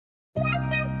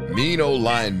Mean Old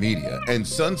Lion Media and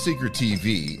Sunseeker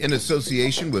TV, in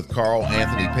association with Carl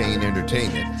Payne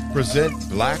Entertainment, present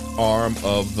Black Arm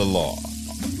of the Law.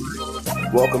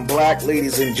 Welcome, Black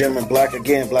ladies and gentlemen. Black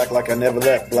again, Black like I never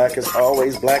left. Black as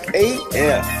always, Black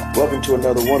AF. Welcome to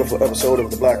another wonderful episode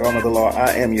of the Black Arm of the Law.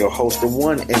 I am your host, the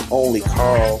one and only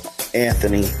Carl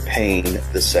Payne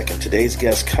II. Today's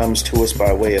guest comes to us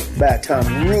by way of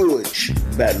Baton Rouge,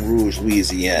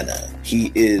 Louisiana.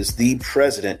 He is the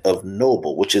president of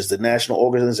NOBLE, which is the National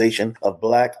Organization of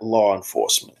Black Law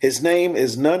Enforcement. His name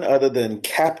is none other than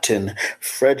Captain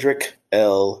Frederick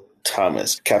L.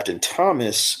 Thomas. Captain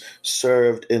Thomas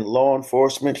served in law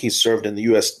enforcement. He served in the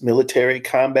U.S. military,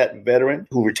 combat veteran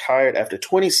who retired after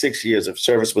 26 years of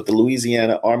service with the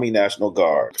Louisiana Army National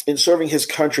Guard. In serving his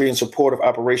country in support of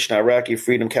Operation Iraqi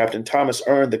Freedom, Captain Thomas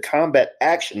earned the Combat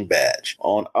Action Badge.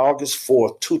 On August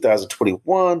 4th,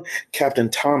 2021,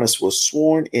 Captain Thomas was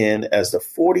sworn in as the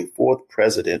 44th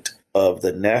president of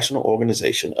the National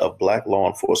Organization of Black Law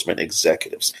Enforcement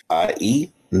Executives,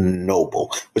 i.e.,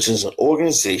 NOBLE, which is an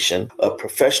organization of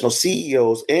professional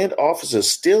CEOs and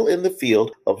officers still in the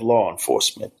field of law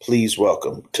enforcement. Please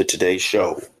welcome to today's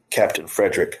show, Captain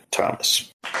Frederick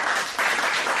Thomas.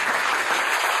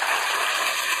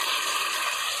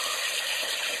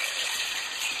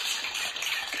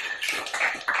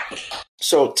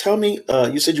 So tell me,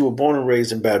 you said you were born and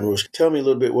raised in Baton Rouge. Tell me a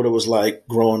little bit what it was like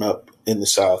growing up in the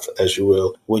South, as you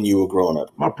will, when you were growing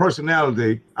up. My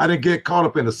personality, I didn't get caught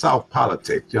up in the South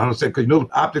politics. You know what I'm saying? Because the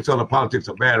optics of the politics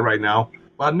are bad right now.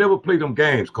 But I never played them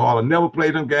games, Carl. I never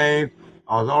played them games.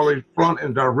 I was always front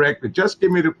and direct. And just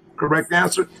give me the correct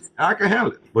answer, and I can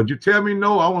handle it. But you tell me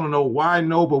no, I want to know why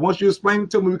no. But once you explain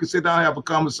it to me, we can sit down and have a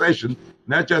conversation. And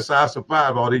that's just how I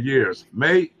survived all the years.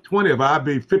 May 20th, I'll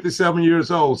be 57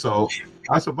 years old. So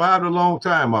I survived a long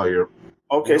time out here.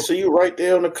 Okay, so you're right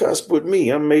there on the cusp with me.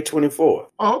 I'm May 24th.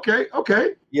 Oh,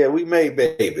 okay. Yeah, we made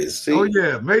babies. See? Oh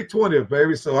yeah, May 20th,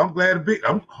 baby. So I'm glad to be.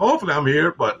 Hopefully I'm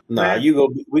here, but nah,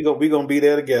 we gonna be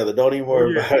there together. Don't even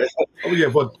worry about it. Oh yeah,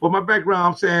 but my background,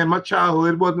 I'm saying my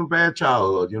childhood, it wasn't a bad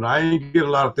childhood. I didn't get a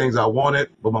lot of things I wanted,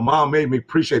 but my mom made me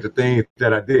appreciate the things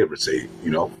that I did receive.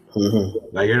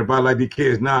 Mm-hmm. Like everybody, like these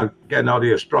kids now, getting all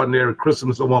the extraordinary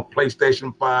Christmas. They want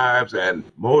PlayStation 5s and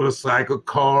motorcycle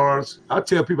cars. I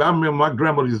tell people, I remember my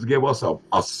grandmother used to give us a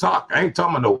sock. I ain't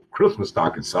talking about no Christmas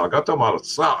stocking sock. I'm talking about a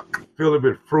sock filled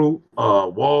with fruit,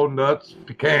 walnuts,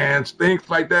 pecans, things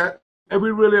like that. And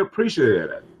we really appreciated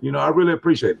that. I really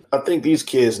appreciate it. I think these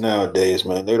kids nowadays,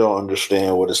 man, they don't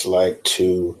understand what it's like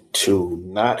to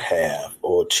not have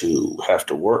or to have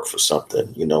to work for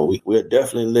something. We're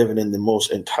definitely living in the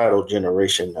most entitled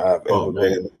generation I've ever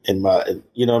been in my,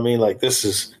 you know what I mean? Like, this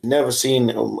is never seen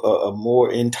a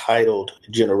more entitled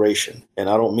generation. And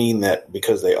I don't mean that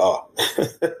because they are.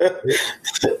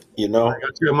 I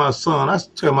tell my son, I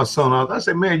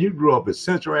said, man, you grew up in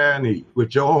Central Avenue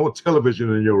with your own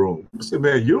television in your room. I said,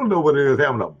 man, you don't know what it is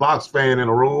having a box fan in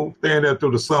a room, staying there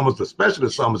through the summers, especially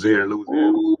the summers here in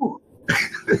Louisiana.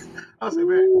 I said,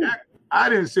 man, I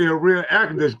didn't see a real air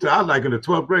conditioner till I was like in the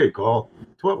 12th grade, Carl.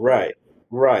 12th grade.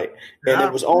 Right. And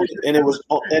it was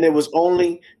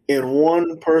only in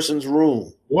one person's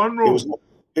room. One room.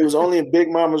 It was only in Big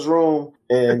Mama's room,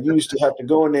 and you used to have to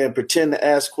go in there and pretend to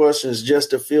ask questions just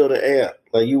to feel the air.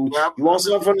 Like, you want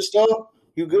something from the store?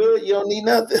 You good? You don't need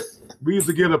nothing? We used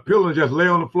to get a pillow and just lay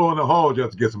on the floor in the hall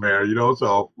just to get some air,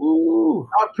 so ooh.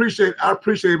 I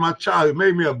appreciate my child. It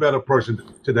made me a better person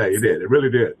today. It did. It really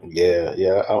did.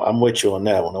 Yeah. I'm with you on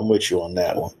that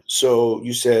one. So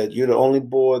you said you're the only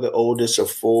boy, the oldest of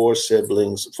four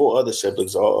other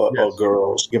siblings, all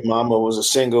girls. Your mama was a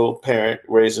single parent,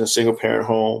 raised in a single parent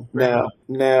home.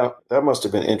 Now that must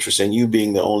have been interesting, you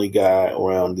being the only guy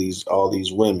around all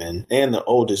these women and the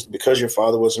oldest, because your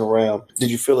father wasn't around. Did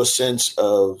you feel a sense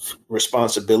of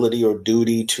responsibility or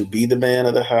duty to be the man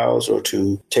of the house or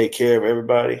to take care of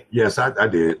everybody? Yes, I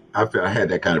did. I felt I had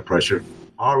that kind of pressure.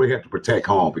 I already had to protect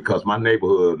home because my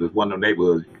neighborhood is one of the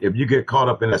neighborhoods. If you get caught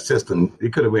up in that system,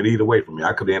 it could have went either way for me.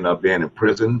 I could end up being in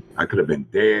prison. I could have been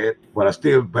dead. But I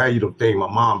still value the thing my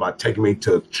mom by taking me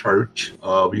to church.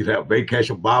 We'd have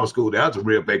vacation Bible school. That was a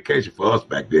real vacation for us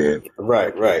back then.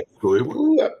 Right. So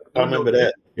I remember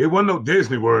that. It wasn't no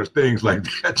Disney World, things like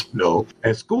that,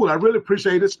 At school, I really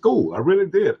appreciated school. I really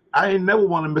did. I ain't never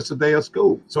want to miss a day of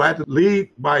school. So I had to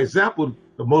lead by example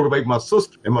to motivate my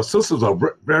sister. And my sisters are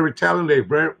very talented.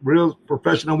 They're real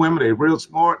professional women. They're real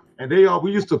smart. And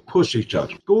we used to push each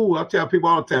other. School, I tell people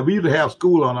all the time, we used to have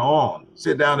school on our own.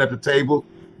 Sit down at the table.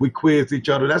 We quizzed each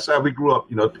other. That's how we grew up,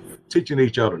 teaching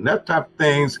each other. And that type of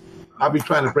things I be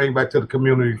trying to bring back to the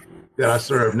community that I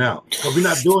serve now. Because we're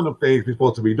not doing the things we're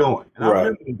supposed to be doing. And I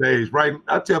remember the days writing.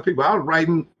 I tell people I was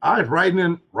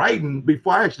writing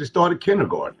before I actually started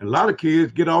kindergarten. And a lot of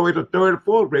kids get all the way to third or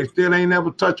fourth grade, still ain't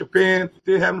never touched a pen,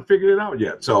 still haven't figured it out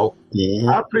yet. So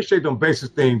I appreciate them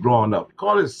basic things growing up.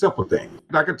 Call it a simple thing.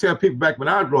 Like I tell people back when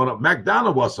I was growing up,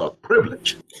 McDonald's was a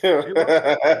privilege.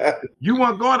 You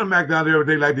weren't going to McDonald's every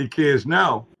day like these kids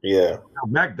now. Yeah.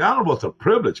 McDonald's was a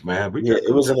privilege, man.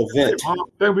 It was an event.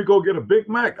 Then we go get a Big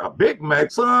Mac. A Big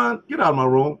Mac, son, get out of my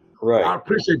room. Right. I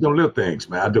appreciate them little things,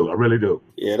 man. I do. I really do.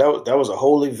 Yeah, that was a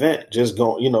whole event. Just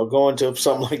going to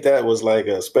something like that was like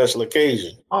a special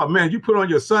occasion. Oh man, you put on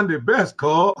your Sunday best,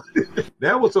 Carl.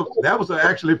 that was a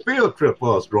actually field trip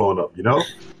for us growing up, you know?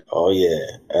 Oh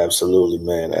yeah, absolutely,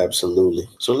 man, absolutely.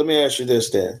 So let me ask you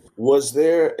this then: was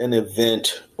there an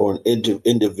event or an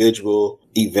individual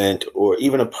event, or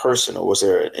even a person, or was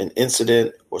there an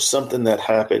incident or something that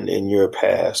happened in your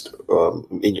past,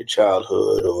 in your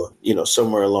childhood, or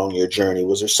somewhere along your journey?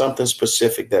 Was there something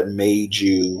specific that made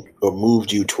you or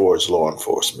moved you towards law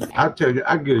enforcement? I'll tell you,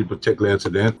 I give you a particular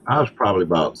incident. I was probably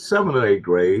about 7th or 8th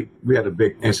grade. We had a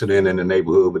big incident in the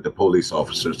neighborhood with the police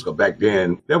officers. So back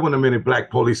then, there weren't many black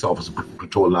police officers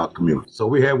patrolling our community. So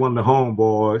we had one of the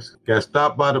homeboys got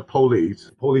stopped by the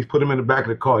police. Police put him in the back of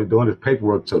the car. He's doing his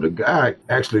paperwork. So the guy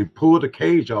actually pulled the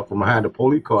cage off from behind the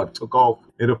police car, took off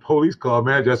in a police car,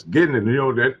 man, just getting it.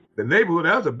 That the neighborhood,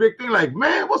 that was a big thing. Like,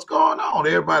 man, what's going on?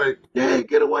 Everybody, yeah,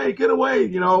 get away,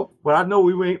 But I know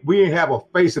we ain't have a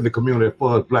face in the community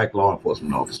for a black law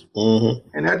enforcement officer. Mm-hmm.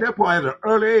 And at that point, at an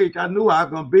early age, I knew I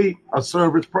was going to be a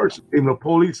service person, even a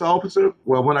police officer.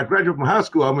 Well, when I graduated from high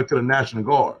school, I went to the National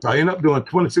Guard. So I ended up doing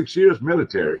 26 years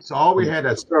military. So I always had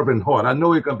that serving heart. I know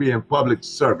we're going to be in public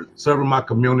service, serving my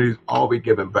communities, always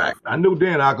giving back. I knew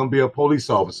then I was going to be a police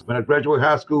officer. When I graduated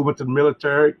high school, went to the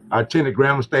military, I attended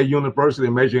Grambling State University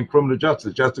and majored in criminal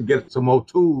justice just to get some more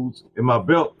tools in my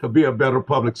belt to be a better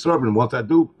public servant once I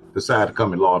do decide to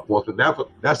come in law enforcement.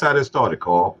 That's how this started,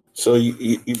 Carl. So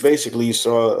you basically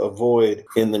saw a void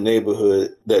in the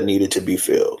neighborhood that needed to be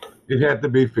filled. It had to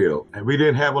be filled. And we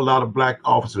didn't have a lot of black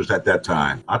officers at that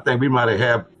time. I think we might have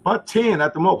had about 10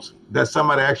 at the most that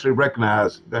somebody actually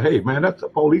recognized that, hey, man, that's a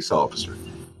police officer.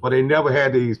 But they never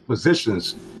had these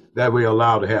positions that we're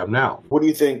allowed to have now. What do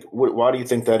you think? Why do you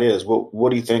think that is? What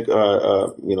do you think,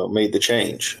 made the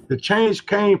change? The change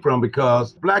came from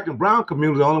because black and brown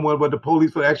communities are the only one where the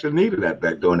police actually needed that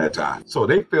back during that time. So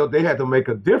they felt they had to make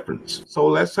a difference. So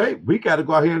let's say we got to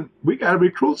go out here and we got to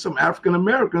recruit some African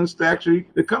Americans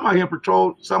to come out here and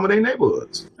patrol some of their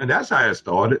neighborhoods. And that's how it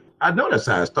started. I know that's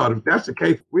how it started. If that's the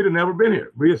case, we'd have never been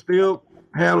here. We still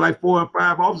have like 4 or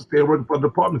 5 officers still working for the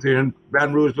departments here in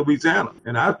Baton Rouge, Louisiana.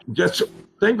 And I just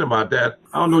thinking about that,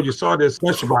 I don't know, you saw that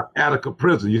special about Attica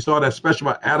Prison. You saw that special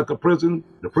about Attica Prison,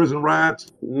 the prison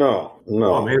riots? No.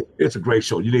 Oh, man, it's a great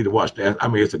show. You need to watch that. I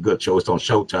mean, it's a good show. It's on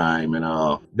Showtime.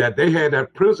 And that they had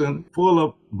that prison full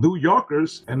of New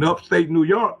Yorkers in upstate New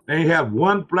York. They have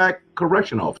one black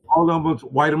correction officer. All of them was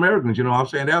white Americans, you know what I'm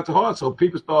saying? That's hard. So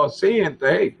people start seeing that,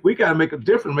 hey, we got to make a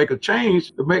difference, make a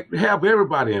change to have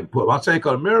everybody input. I'm saying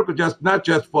because America not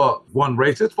just for one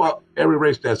race, it's for every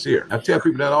race that's here. I tell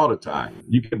people that all the time.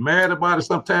 You get mad about it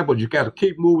sometimes, but you got to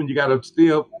keep moving. You got to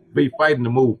still be fighting to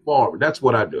move forward. That's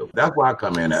what I do. That's why I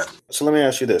come in at. So let me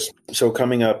ask you this. So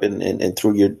coming up and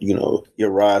through your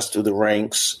rise through the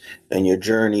ranks and your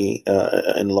journey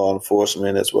in law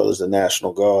enforcement as well as the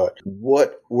National Guard,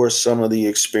 what were some of the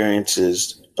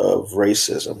experiences of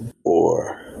racism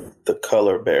or the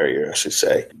color barrier, I should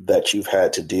say, that you've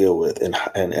had to deal with,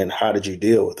 and how did you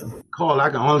deal with them? Carl, I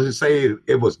can honestly say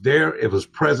it was there, it was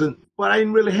present, but I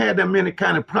didn't really have that many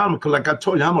kind of problems because like I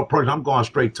told you, I'm a person, I'm going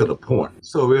straight to the point.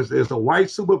 So if it's a white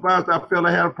supervisor, I felt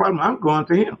I had a problem, I'm going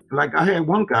to him. Like I had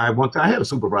one guy, one time I had a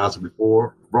supervisor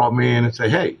before, brought me in and say,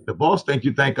 hey, the boss think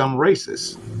you think I'm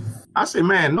racist. I said,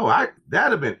 man, no,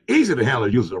 that'd have been easy to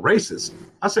handle using a racist.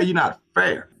 I said, you're not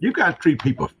fair. You got to treat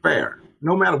people fair.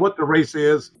 No matter what the race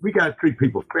is, we got to treat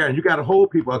people fair, and you got to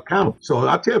hold people accountable. So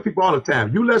I tell people all the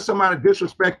time, you let somebody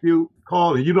disrespect you,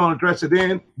 Carl, and you don't address it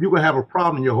then, you're going to have a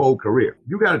problem in your whole career.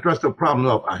 You got to address the problem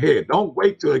up ahead. Don't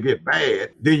wait till it get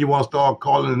bad. Then you want to start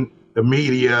calling the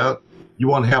media. You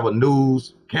want to have a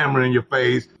news camera in your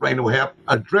face, ain't no help.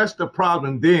 Address the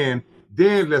problem then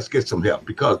let's get some help,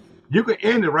 because you can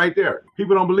end it right there.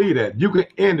 People don't believe that. You can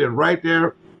end it right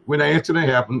there when that incident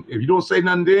happened. If you don't say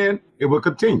nothing then, it will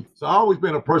continue. So I've always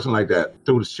been a person like that.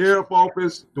 Through the sheriff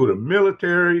office, through the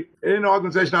military, any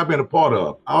organization I've been a part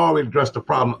of, I always address the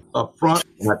problem up front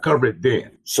and I cover it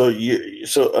then. I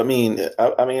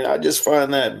just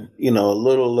find that, a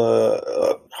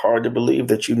little hard to believe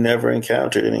that you never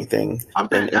encountered anything. I'm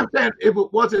saying, if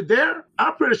it wasn't there,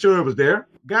 I'm pretty sure it was there.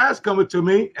 Guys coming to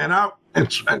me and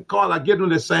Carl, I give them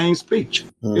the same speech.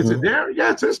 Mm-hmm. Is it there?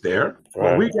 Yes, it's there.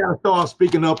 Right. But we got to start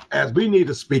speaking up as we need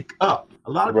to speak up.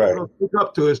 A lot of people don't speak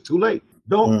up to it. It's too late.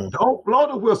 Don't blow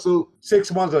the whistle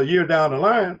 6 months or a year down the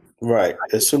line. Right.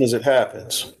 As soon as it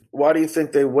happens. Why do you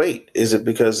think they wait? Is it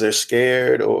because they're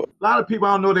scared or? A lot of people,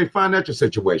 I don't know their financial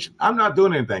situation. I'm not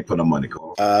doing anything for no money,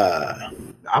 Carl.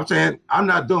 I'm saying I'm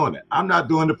not doing it. I'm not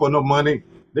doing it for no money.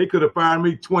 They could have fired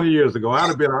me 20 years ago. I'd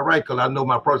have been all right because I know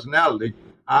my personality.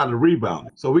 I'd have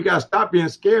rebounded. So we got to stop being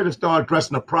scared and start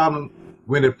addressing the problem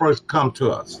when it first come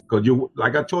to us. Because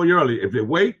like I told you earlier, if it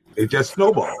wait, it just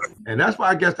snowballs. And that's why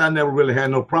I guess I never really had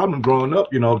no problem growing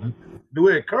up. Do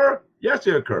it occur? Yes,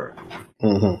 it occurred.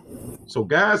 Mm-hmm. So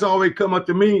guys always come up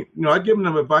to me. I give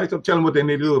them advice. I'm telling them what they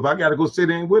need to do. If I got to go sit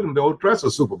in with them, they'll address a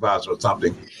supervisor or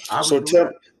something.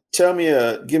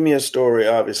 Give me a story,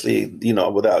 obviously,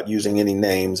 without using any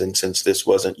names. And since this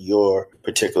wasn't your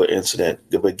particular incident,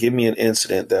 but give me an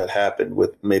incident that happened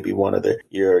with maybe one of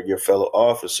your fellow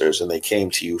officers and they came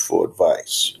to you for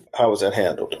advice. How was that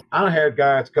handled? I had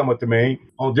guys come up to me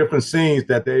on different scenes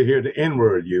that they hear the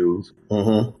N-word used.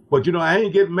 Mm-hmm. But, I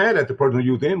ain't getting mad at the person who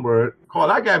used the N-word. Carl,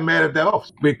 I got mad at the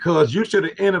officer because you should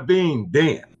have intervened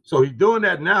then. So he's doing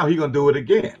that now. He's going to do it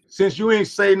again. Since you ain't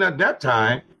saying nothing that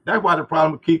time, that's why the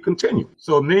problem keep continuing.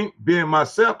 So me, being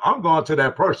myself, I'm going to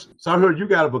that person. So I heard you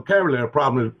got a vocabulary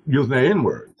problem using that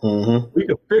N-word. Mm-hmm. We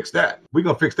can fix that. We're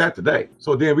going to fix that today.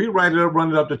 So then we write it up,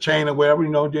 run it up the chain or whatever,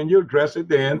 then you address it.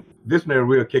 Then this may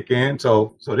will kick in.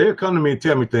 So they'll come to me and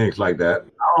tell me things like that.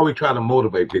 I always try to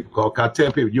motivate people because I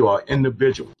tell people you are an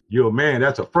individual. You're a man.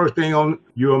 That's the first thing on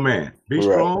you're a man. Be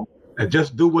strong. And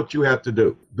just do what you have to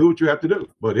do. Do what you have to do.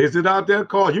 But is it out there,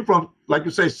 Carl? You from, like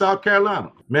you say, South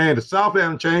Carolina. Man, the South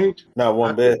hasn't changed. Not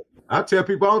one bit. I tell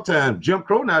people all the time, Jim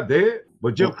Crow not dead,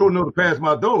 but Jim Crow know to pass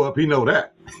my door up. He know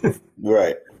that.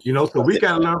 Right. So we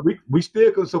got to learn. We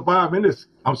still can survive in this.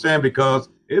 I'm saying because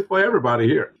it's for everybody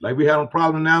here. Like we have a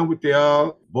problem now with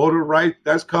the voter rights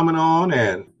that's coming on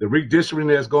and the redistricting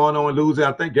that's going on in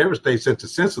Louisiana. I think every state since the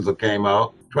census came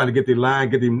out, trying to get the line,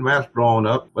 get the maps drawn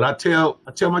up. But I tell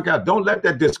my guys, don't let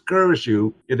that discourage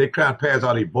you if they try to pass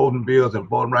all these voting bills and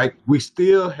voting rights. We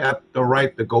still have the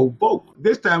right to go vote.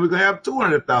 This time we're going to have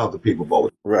 200,000 people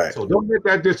voting. Right. So don't let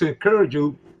that discourage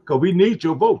you. Because we need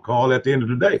your vote, Carl, at the end of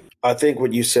the day. I think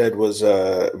what you said was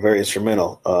very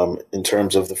instrumental in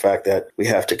terms of the fact that we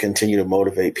have to continue to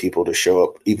motivate people to show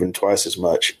up even twice as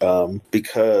much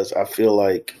because I feel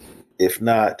like if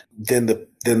not, then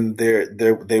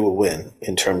they will win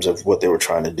in terms of what they were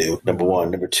trying to do. Number one.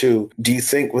 Number two, do you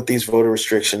think with these voter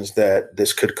restrictions that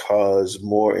this could cause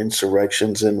more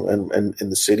insurrections in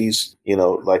the cities,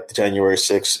 like the January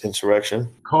 6th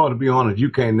insurrection? Carl, to be honest, you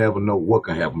can't never know what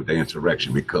can happen with the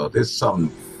insurrection because it's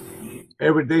something,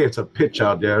 every day it's a pitch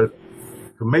out there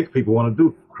to make people want to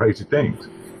do crazy things.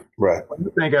 Right. When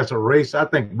you think as a race, I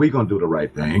think we're going to do the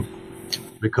right thing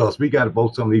because we got to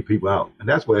vote some of these people out. And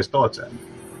that's where it starts at.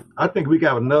 I think we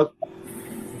got enough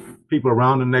people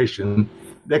around the nation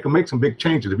that can make some big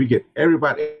changes. If we get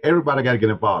everybody got to get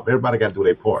involved. Everybody got to do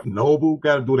their part. Noble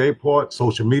got to do their part.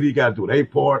 Social media got to do their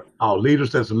part. Our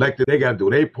leaders that's elected, they got to do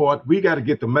their part. We got to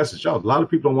get the message out. A lot of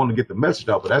people don't want to get the message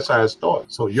out, but that's how it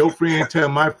starts. So your friend tell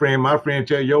my friend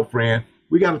tell your friend.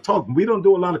 We got to talk. We don't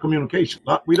do a lot of communication.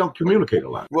 We don't communicate a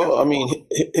lot. Well, I mean,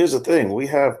 here's the thing. We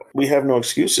have no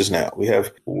excuses now. We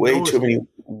have way too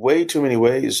many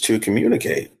ways to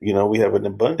communicate. We have an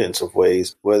abundance of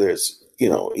ways, whether it's,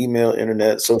 email,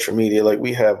 internet, social media. Like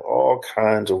we have all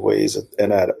kinds of ways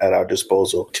at our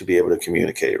disposal to be able to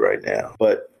communicate right now.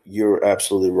 But you're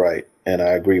absolutely right. And I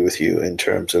agree with you in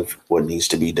terms of what needs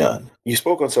to be done. You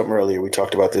spoke on something earlier. We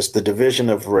talked about this, the division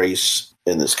of race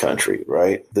in this country,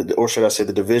 right? Or should I say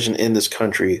the division in this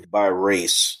country by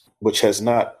race, which has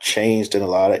not changed in a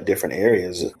lot of different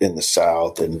areas in the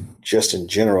South and just in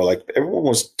general. Like everyone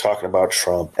was talking about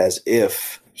Trump as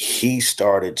if he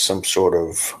started some sort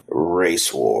of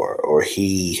race war or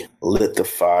he lit the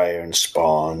fire and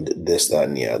spawned this, that,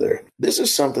 and the other. This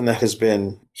is something that has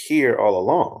been here all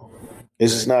along.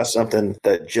 This is not something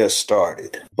that just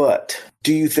started. But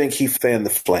do you think he fanned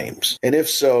the flames? And if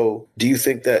so, do you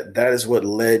think that that is what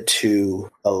led to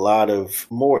a lot of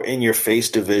more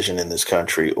in-your-face division in this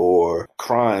country, or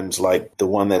crimes like the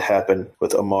one that happened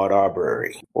with Ahmaud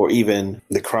Arbery, or even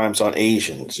the crimes on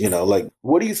Asians? You know, like,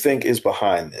 what do you think is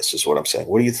behind this, is what I'm saying.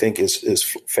 What do you think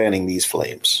is fanning these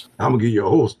flames? I'm going to give you a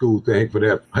whole school thing for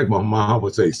that. Like my mom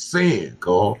would say, sin,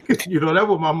 Carl. You know, that's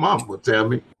what my mom would tell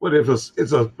me. But if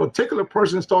it's a particular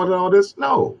person started all this,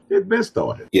 no, it's been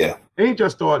started. Yeah. It ain't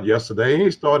just started yesterday. It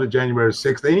ain't started January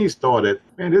 6th. It ain't started,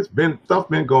 man, stuff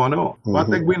been going on. Mm-hmm. But I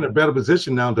think we're in a better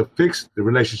position now to fix the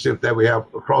relationship that we have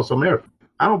across America.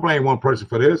 I don't blame one person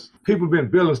for this. People have been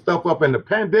building stuff up, and the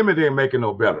pandemic ain't making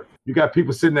no better. You got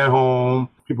people sitting at home.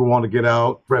 People want to get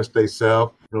out, press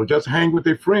themselves, just hang with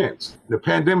their friends. The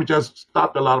pandemic just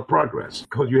stopped a lot of progress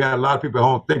because you had a lot of people at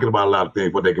home thinking about a lot of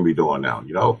things, what they can be doing now,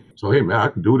 So, hey, man, I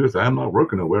can do this. I'm not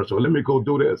working nowhere, so let me go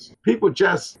do this. People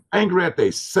just angry at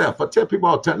themselves. I tell people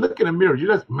all the time, look in the mirror.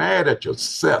 You're just mad at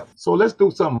yourself. So let's do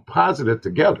something positive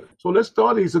together. So let's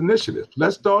start these initiatives.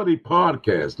 Let's start these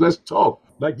podcasts. Let's talk.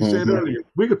 Like you said earlier,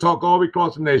 we could talk all the way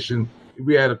across the nation.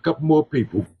 We had a couple more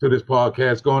people to this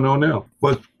podcast going on now.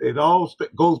 But it all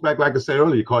goes back, like I said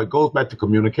earlier, Carl, it goes back to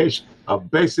communication, a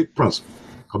basic principle,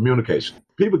 communication.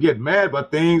 People get mad about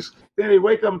things, then they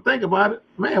wake up and think about it.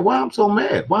 Man, why I'm so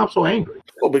mad? Why I'm so angry?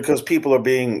 Well, because people are,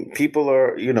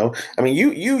 I mean,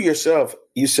 you yourself,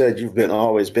 you said you've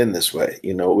always been this way,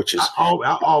 which is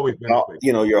I've always been this way.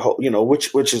 Your whole,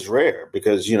 which is rare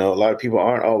because, a lot of people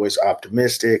aren't always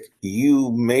optimistic.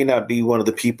 You may not be one of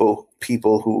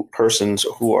the persons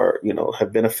who are,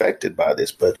 have been affected by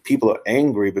this, but people are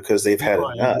angry because they've had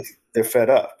enough. They're fed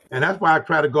up. And that's why I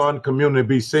try to go out in the community and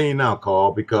be seen now,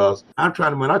 Carl, because I'm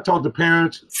trying to, when I talk to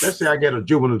parents, let's say I get a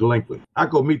juvenile delinquent. I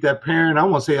go meet that parent. I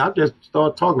want to say, I just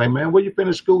start talking like, man, where you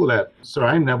finish school at? Sir,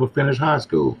 I never finished high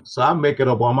school. So I make it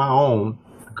up on my own,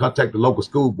 contact the local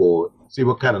school board, see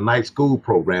what kind of nice school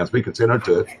programs we can send her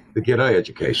to get her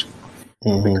education.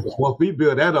 Mm-hmm. Because once we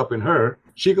build that up in her,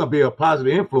 she's going to be a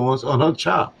positive influence on her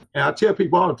child. And I tell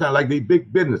people all the time, like these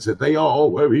big businesses, they all,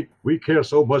 we care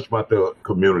so much about the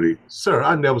community. Sir,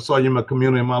 I never saw you in my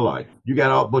community in my life.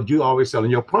 But you always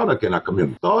selling your product in our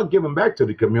community. Start giving back to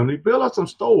the community. Build us some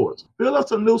stores. Build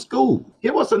us a new school.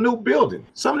 Give us a new building.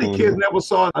 Some of these kids never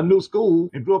saw a new school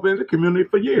and grew up in the community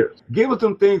for years. Give us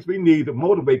some things we need to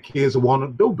motivate kids to want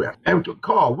to do better. And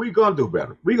Carl, we're going to do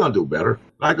better. We're going to do better.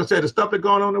 Like I said, the stuff that's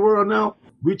going on in the world now,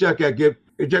 it's just going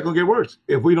to get worse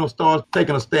if we don't start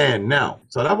taking a stand now.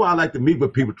 So that's why I like to meet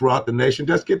with people throughout the nation,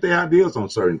 just get their ideas on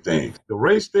certain things. The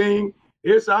race thing,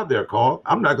 it's out there, Carl.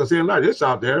 I'm not going to say it like it's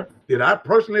out there. Did I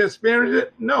personally experience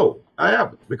it? No, I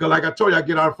haven't. Because like I told you, I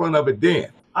get out in front of it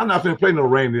then. I'm not going to play no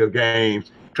reindeer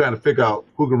games trying to figure out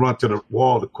who can run to the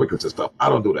wall the quickest and stuff. I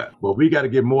don't do that. But we got to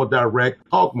get more direct,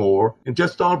 talk more, and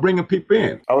just start bringing people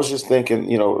in. I was just thinking,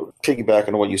 piggybacking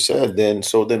on what you said then.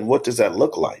 So then what does that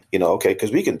look like?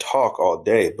 Because we can talk all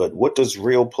day, but what does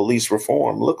real police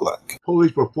reform look like?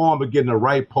 Police reform is getting the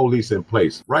right police in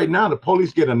place. Right now, the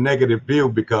police get a negative view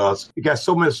because you got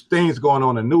so much things going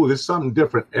on in the news. It's something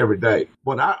different every day.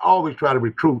 But I always try to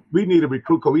recruit. We need to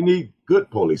recruit because we need good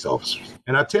police officers.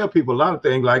 And I tell people a lot of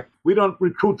things like we don't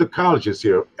recruit the colleges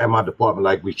here at my department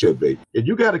like we should be. If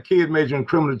you got a kid majoring in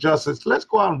criminal justice, let's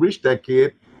go out and reach that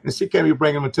kid and see can we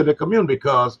bring him into the community,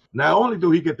 because not only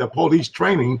do he get the police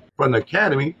training from the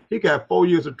academy, he got 4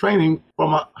 years of training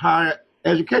from a higher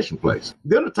education place.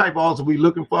 They're the type of officers we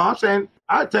looking for. I'm saying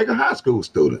I'd take a high school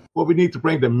student, but we need to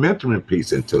bring the mentoring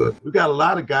piece into it. We got a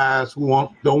lot of guys who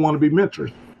don't want to be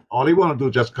mentors. All they want to do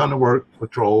is just come to work,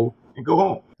 patrol, and go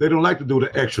home. They don't like to do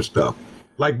the extra stuff,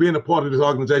 like being a part of this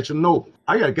organization, Noble.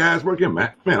 I got guys working,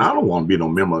 man, I don't want to be no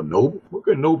member of Noble. What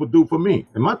can Noble do for me?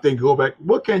 And my thing go back,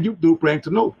 what can you do bring to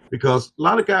Noble? Because a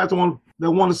lot of guys don't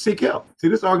want to seek help. See,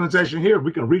 this organization here,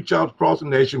 we can reach out across the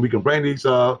nation. We can bring these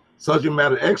subject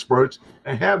matter experts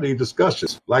and have these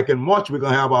discussions. Like in March, we're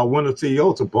going to have our Winter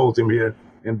CEO Symposium here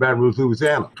in Baton Rouge,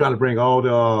 Louisiana, trying to bring all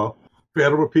the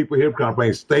federal people here, trying to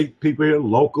bring state people here,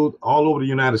 local, all over the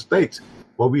United States.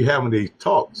 But we having these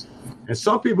talks. And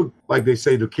some people, like they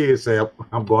say, the kids say,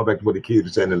 I'm going back to what the kids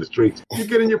are saying in the streets. You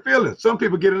get in your feelings. Some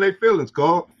people get in their feelings,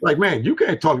 Carl. Like, man, you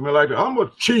can't talk to me like that. I'm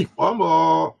a chief.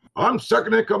 I'm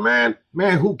second in command.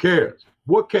 Man, who cares?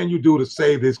 What can you do to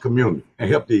save this community and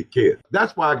help these kids?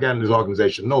 That's why I got in this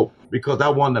organization, Noble, because I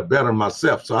want to better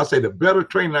myself. So I say the better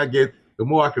training I get, the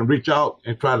more I can reach out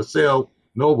and try to sell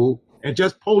Noble and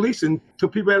just policing to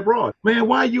people abroad. Man,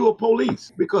 why you a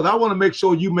police? Because I want to make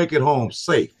sure you make it home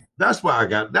safe. That's why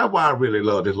I really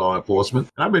love this law enforcement.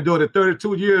 And I've been doing it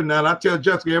 32 years now, and I tell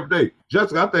Jessica every day,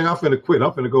 Jessica, I think I'm finna quit.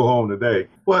 I'm finna go home today.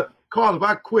 But Carl, if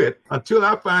I quit until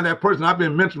I find that person I've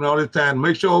been mentoring all this time,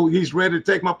 make sure he's ready to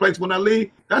take my place when I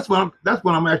leave, that's when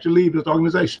I'm actually leaving this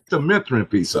organization. It's a mentoring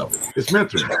piece of it. It's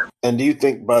mentoring. And do you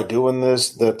think by doing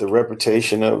this that the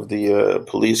reputation of the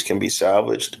police can be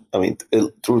salvaged? I mean,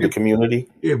 through the community?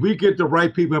 If we get the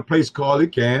right people in place, Carl,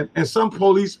 it can. And some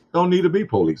police don't need to be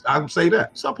police. I can say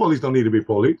that. Some police don't need to be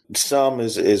police. Some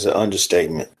is an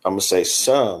understatement. I'm going to say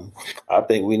some. I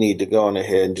think we need to go on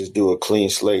ahead and just do a clean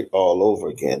slate all over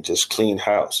again, just clean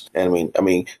house. And I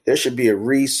mean, there should be a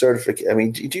recertification. I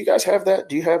mean, do you guys have that?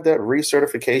 Do you have that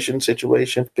recertification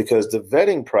situation? Because the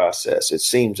vetting process, it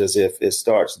seems as if it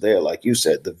starts there, like you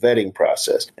said, the vetting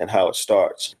process and how it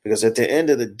starts. Because at the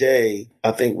end of the day,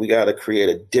 I think we got to create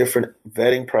a different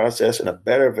vetting process and a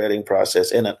better vetting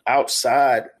process and an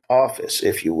outside office,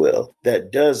 if you will,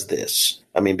 that does this.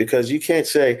 I mean, because you can't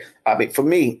say, I mean, for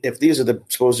me, if these are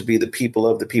supposed to be the people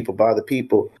of the people, by the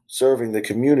people, serving the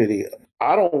community,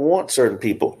 I don't want certain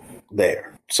people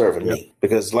there serving me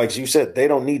because, like you said, they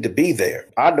don't need to be there.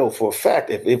 I know for a fact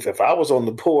if I was on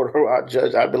the board or our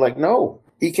judge, I'd be like, no,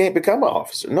 he can't become an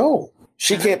officer. No,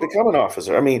 she can't become an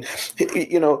officer. I mean,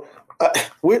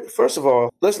 first of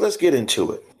all, let's get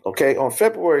into it. Okay, on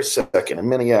February 2nd in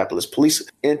Minneapolis, police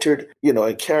entered,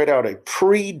 and carried out a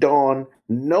pre-dawn,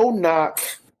 no-knock,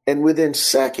 and within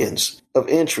seconds of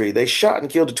entry, they shot and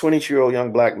killed a 22-year-old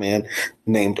young black man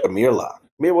named Amir Locke.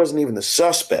 Amir wasn't even the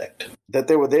suspect that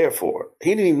they were there for.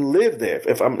 He didn't even live there,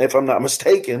 if I'm not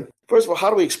mistaken. First of all,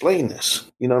 how do we explain this?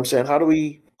 You know what I'm saying? How do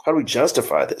we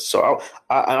justify this? So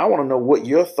I want to know what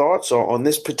your thoughts are on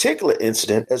this particular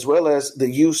incident, as well as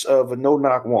the use of a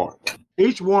no-knock warrant.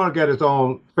 Each warrant got its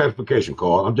own specification,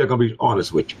 Carl. I'm just going to be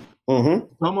honest with you. Mm-hmm.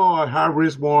 Some are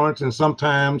high-risk warrants, and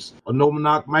sometimes a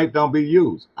no-knock might don't be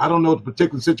used. I don't know the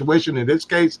particular situation in this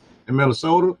case in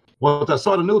Minnesota. Once I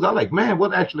saw the news, I was like, man,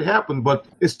 what actually happened? But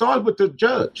it started with the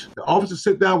judge. The officer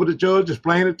sit down with the judge,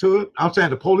 explain it to it. I'm saying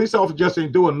the police officer just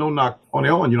ain't doing no-knock on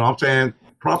their own. You know what I'm saying?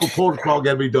 Proper protocol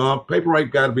got to be done.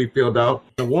 Paperwork got to be filled out.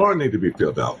 The warrant need to be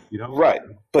filled out. Right.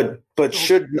 But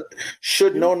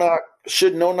should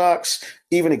no-knocks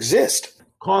even exist?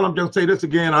 Carl, I'm just going to say this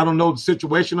again. I don't know the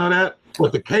situation of that,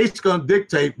 but the case is going to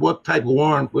dictate what type of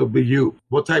warrant will be used,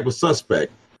 what type of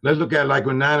suspect. Let's look at like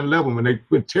when 9/11,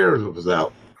 when terrorism was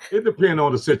out. It depends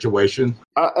on the situation.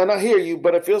 And I hear you,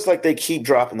 but it feels like they keep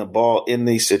dropping the ball in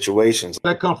these situations.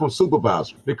 That comes from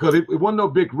supervisors because it wasn't no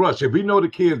big rush. If we know the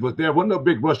kids was there, wasn't no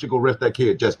big rush to go arrest that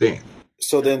kid just then.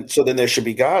 So then there should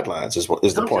be guidelines is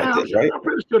the point, right? I'm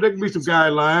pretty sure there can be some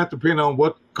guidelines depending on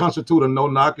what constitute a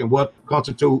no-knock and what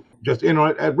constitute just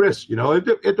entering at risk.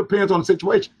 It depends on the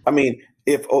situation. I mean,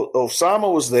 if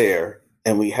Osama was there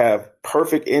and we have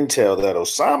perfect intel that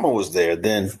Osama was there,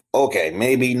 then okay,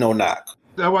 maybe no knock.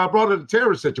 That's why I brought it a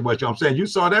terrorist situation. I'm saying you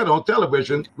saw that on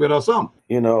television with Osama.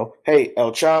 Hey,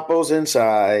 El Chapo's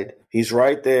inside. He's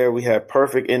right there. We have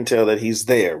perfect intel that he's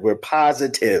there. We're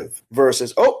positive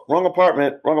versus, wrong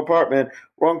apartment,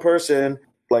 wrong person.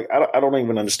 Like, I don't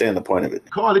even understand the point of it.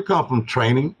 Carl, it comes from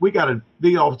training.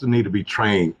 The officers need to be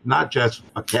trained, not just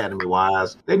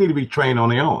academy-wise. They need to be trained on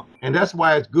their own. And that's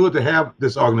why it's good to have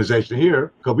this organization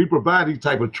here, because we provide these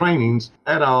type of trainings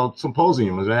at our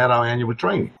symposiums and at our annual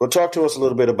training. Well, talk to us a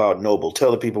little bit about Noble.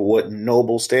 Tell the people what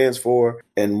Noble stands for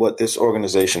and what this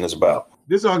organization is about.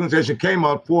 This organization came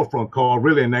out forefront, Carl,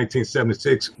 really in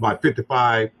 1976 by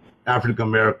 55 African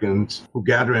Americans who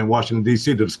gathered in Washington,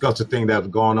 D.C. to discuss the thing that was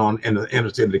going on in the inner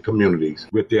city communities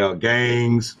with their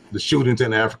gangs, the shootings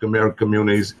in the African American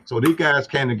communities. So these guys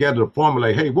came together to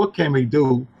formulate, hey, what can we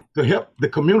do to help the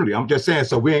community? I'm just saying,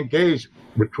 so we engaged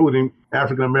recruiting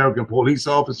African American police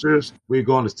officers. We're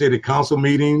going to city council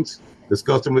meetings,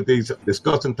 discussing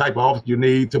type of officers you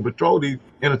need to patrol the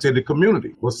inner city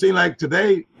community. Well, it seems like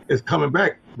today it's coming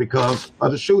back because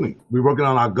of the shooting. We're working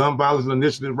on our gun violence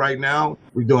initiative right now.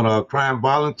 We're doing a crime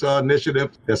violence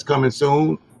initiative that's coming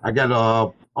soon.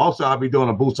 I'll be doing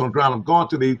a boots on the ground. I'm going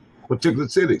to the particular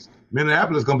cities.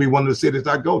 Minneapolis is going to be one of the cities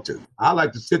I go to. I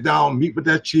like to sit down, meet with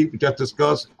that chief, and just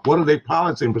discuss what are their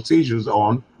policies and procedures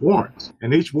on warrants.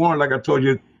 And each warrant, like I told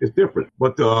you, is different.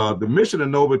 But the mission of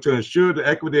NOVA to ensure the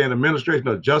equity and administration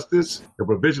of justice, the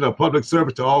provision of public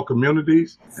service to all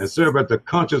communities, and serve as the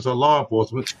conscience of law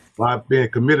enforcement by being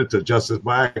committed to justice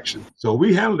by action. So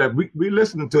we handle that. We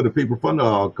listening to the people from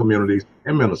the communities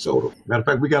in Minnesota. Matter of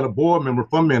fact, we got a board member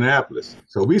from Minneapolis.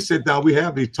 So we sit down, we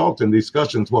have these talks and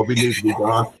discussions, what we need to be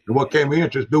done, and what can we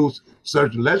introduce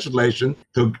certain legislation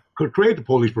to create the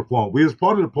police reform. We, as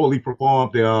part of the police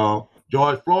reform, the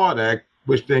George Floyd Act,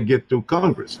 which didn't get through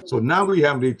Congress. So now we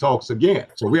have these talks again.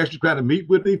 So we actually try to meet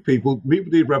with these people, meet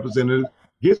with these representatives,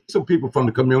 get some people from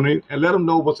the community and let them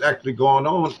know what's actually going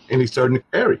on in a certain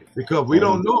area, because we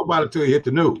don't know about it until it hit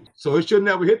the news. So it should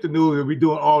never hit the news if we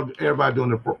doing everybody doing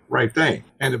the right thing.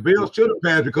 And the bill should have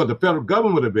passed because the federal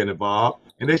government would have been involved,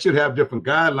 and they should have different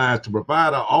guidelines to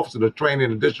provide our officers the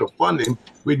training and additional funding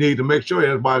we need to make sure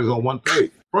everybody's on one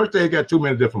page. First, they got too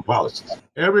many different policies.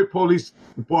 Every police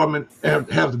department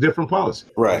has a different policy.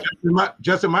 Right.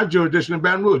 Just in my jurisdiction in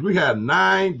Baton Rouge, we had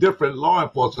 9 different law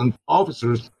enforcement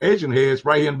officers, agent heads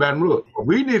right here in Baton Rouge.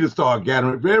 We need to start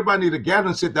gathering. Everybody need to gather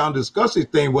and sit down and discuss these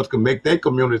things, what can make their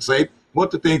community safe,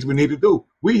 what the things we need to do.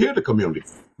 We hear the community.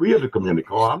 We hear the community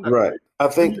call. Right. I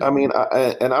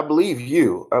believe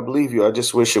you. I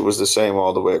just wish it was the same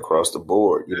all the way across the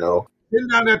board, you know. Sitting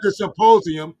down at the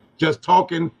symposium, just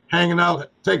talking, hanging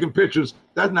out, taking pictures,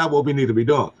 that's not what we need to be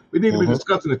doing. We need to be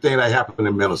discussing the thing that happened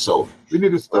in Minnesota. We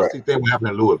need to discuss the thing that happened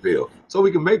in Louisville so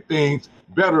we can make things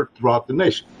better throughout the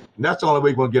nation. And that's the only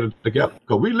way we're going to get it together.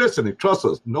 Because we're listening. Trust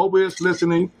us. Nobody's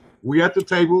listening. We at the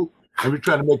table, and we're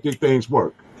trying to make these things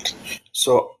work.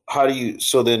 So how do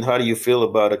you feel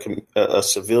about a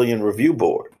civilian review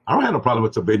board? I don't have no problem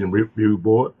with civilian review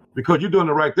board because you're doing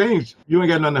the right things. You ain't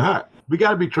got nothing to hide. We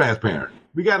got to be transparent.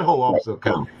 We got to hold officers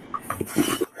accountable.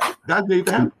 That needs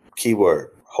to happen. Keyword,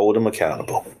 hold them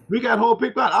accountable. We got to hold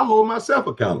people out. I hold myself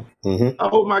accountable. I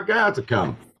hold my guys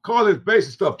accountable. Call this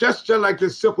basic stuff. Just like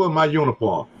this simple in my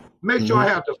uniform. Make sure I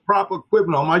have the proper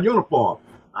equipment on my uniform.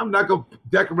 I'm not going to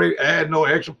decorate, add no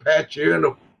extra patch here and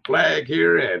a flag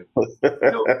here. And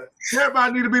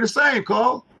everybody need to be the same,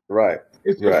 Carl. Right.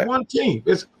 It's one team.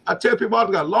 I tell people all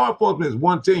the time, law enforcement is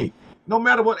one team. No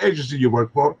matter what agency you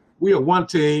work for, we are one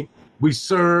team. We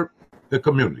serve the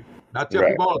community. I tell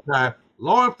people all the time,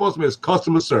 law enforcement is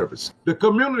customer service. The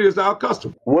community is our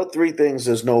customer. What 3 things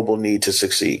does Noble need to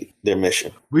succeed, their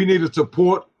mission? We need the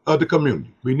support of the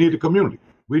community. We need the community.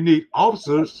 We need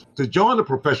officers to join the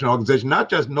professional organization, not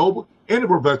just Noble, any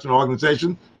professional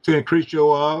organization, to increase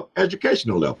your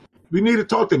educational level. We need to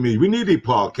talk to me. We need these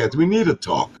podcasts. We need to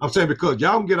talk. I'm saying because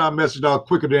y'all can get our message out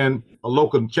quicker than a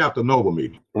local chapter Noble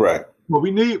meeting. Right. Well,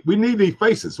 we need these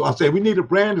faces. So I'm saying we need to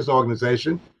brand this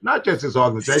organization, not just this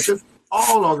organization,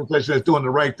 all organizations that's doing the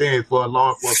right thing for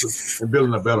law enforcement and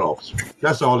building a better officer.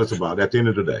 That's all it's about at the end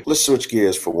of the day. Let's switch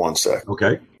gears for 1 second.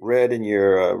 Okay. Read in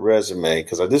your resume,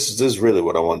 because this is really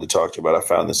what I wanted to talk to you about. I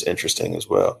found this interesting as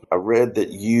well. I read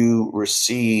that you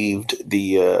received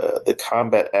the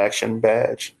Combat Action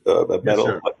Badge, a Medal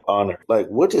of Honor. Like,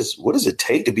 what does it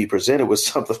take to be presented with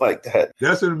something like that?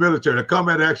 That's in the military. The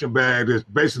Combat Action Badge is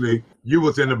basically you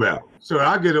was in the battle. So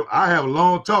I have a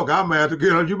long talk. I might have to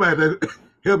get on. You might have to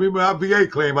help me with my VA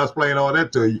claim. I was explaining all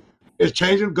that to you. It's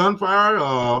changing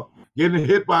gunfire, getting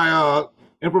hit by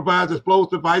improvised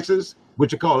explosive devices,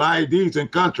 which are called IEDs in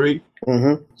country.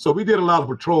 So we did a lot of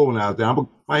patrolling out there.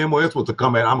 My MOS was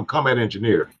I'm a combat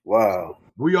engineer. Wow.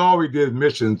 We always did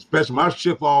missions, especially my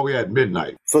shift always at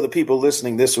midnight. For the people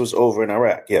listening, this was over in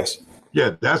Iraq, yes?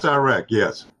 Yeah, that's Iraq,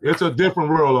 yes. It's a different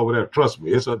world over there, trust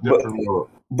me. It's a different world.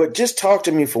 But just talk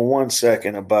to me for 1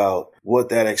 second about what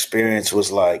that experience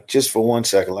was like. Just for 1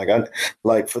 second.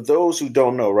 Like for those who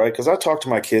don't know, right? Because I talk to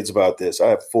my kids about this. I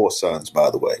have 4 sons, by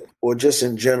the way. Or just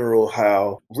in general,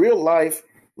 how real life,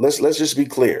 let's just be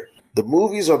clear. The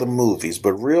movies are the movies,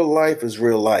 but real life is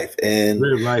real life. And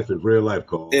real life is real life,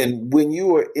 Cole. And when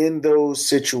you are in those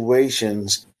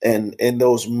situations and in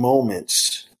those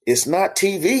moments, it's not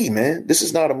TV, man. This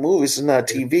is not a movie. This is not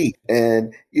TV.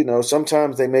 And,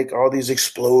 sometimes they make all these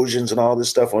explosions and all this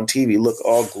stuff on TV look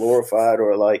all glorified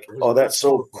or like, oh, that's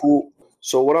so cool.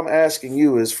 So what I'm asking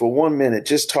you is for 1 minute,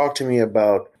 just talk to me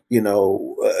about,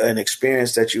 an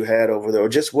experience that you had over there or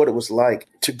just what it was like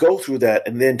to go through that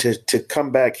and then to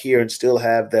come back here and still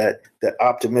have that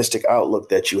optimistic outlook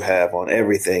that you have on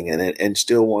everything and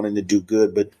still wanting to do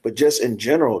good. But just in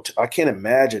general, I can't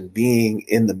imagine being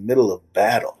in the middle of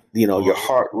battle. Your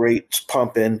heart rate's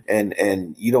pumping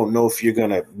and you don't know if you're going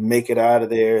to make it out of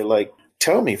there. Like,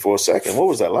 tell me for a second, what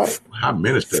was that like? How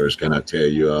many stories can I tell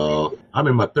you? I'm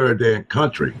in my 3rd day in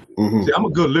country. See, I'm a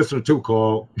good listener too,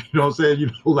 Carl. You know what I'm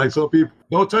saying? Like some people,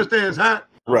 don't touch that, it's hot.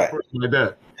 Right. Like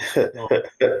that.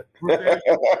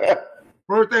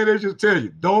 First thing they should tell you,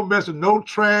 don't mess with no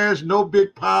trash, no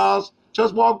big piles.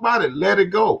 Just walk by it, let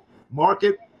it go. Mark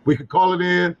it. We can call it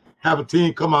in, have a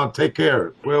team come out and take care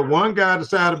of it. Well, one guy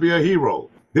decided to be a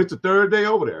hero. This is the 3rd day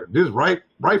over there. This is right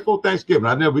before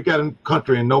Thanksgiving. We got in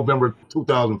country in November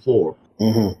 2004.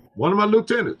 One of my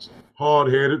lieutenants,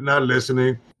 hard-headed, not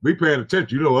listening. We paying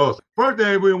attention. You know us. First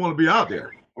day, we didn't want to be out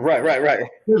there. Right.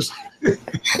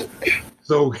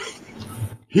 So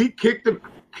he kicked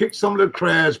kicked some of the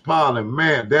trash pile, and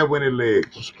man, that went in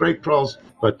legs. Straight across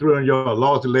by 300 yards,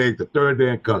 lost the leg the third day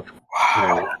in country.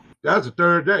 Wow. That's the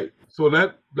third day. So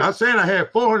not saying I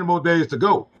had 400 more days to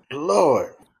go.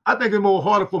 Lord. I think it's more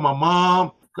harder for my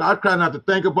mom. I try not to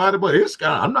think about it, but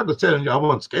I'm not just telling you I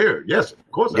wasn't scared. Yes,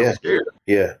 of course I was scared.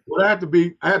 Yeah. But I had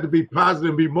to be positive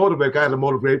and be motivated. I had to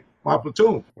motivate my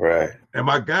platoon. Right. And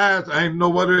my guys, I didn't know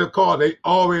what they're called. They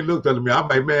always looked at me. I'm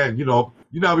like, man, you know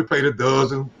how we play the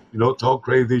dozen, talk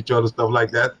crazy to each other, stuff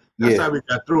like that. That's how we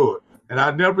got through it. And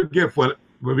I never forget when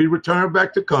we returned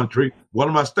back to country, one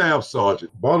of my staff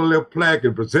sergeants bought a little plaque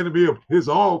and presented me his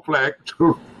own plaque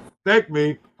to thank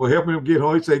me for helping him get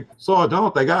home. He said, Sarge, I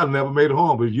don't think I'd never made it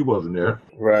home because you wasn't there.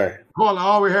 Right. Carl, I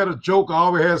always had a joke. I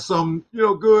always had something,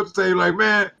 good to say. Like,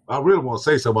 man, I really want to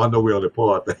say something. I know we're on the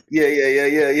part. Yeah.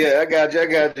 I got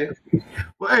you.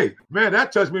 Well, hey, man,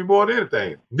 that touched me more than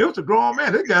anything. This was a grown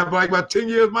man. This guy was like about 10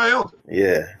 years my elder.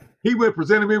 Yeah. He went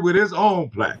presenting me with his own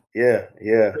plaque. Yeah.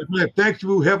 Man, thanks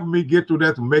you for helping me get through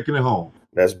that and making it home.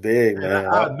 That's big, man.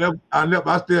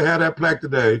 I still have that plaque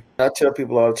today. I tell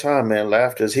people all the time, man,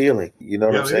 laughter is healing. You know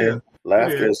what I'm saying? Yeah.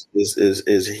 Laughter is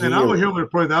healing. And I'm a human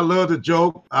person. I love to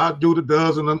joke. I do the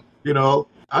dozen,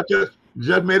 I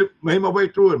just made my way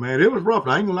through it, man. It was rough.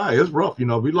 I ain't gonna lie. It was rough. We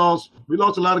lost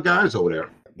a lot of guys over there.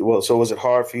 Well, so was it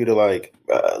hard for you to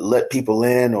let people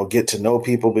in or get to know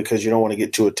people because you don't want to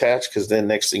get too attached? Because then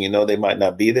next thing you know, they might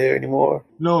not be there anymore.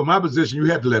 No, in my position, you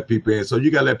have to let people in. So you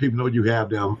got to let people know you have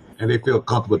them and they feel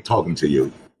comfortable talking to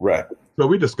you. Right. So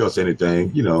we discuss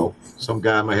anything. Some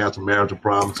guy might have some marital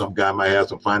problems. Some guy might have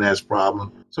some finance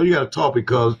problems. So you got to talk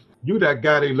because you that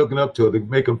guy they looking up to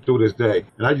make them through this day.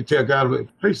 And I just tell guys,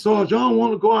 hey, Sarge, I don't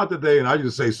want to go out today. And I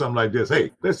just say something like this.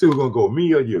 Hey, let's see who's going to go,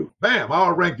 me or you. Bam,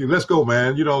 I'll rank you. Let's go,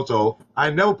 man. So I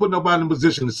never put nobody in a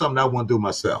position to something I want to do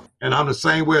myself. And I'm the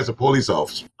same way as a police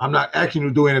officer. I'm not asking you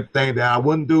to do anything that I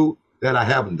wouldn't do that I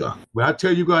haven't done. When I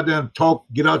tell you go out there and talk,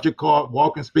 get out your car,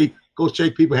 walk and speak, go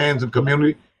shake people's hands in the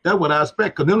community, that's what I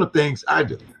expect because them are the things I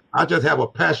do. I just have a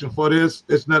passion for this.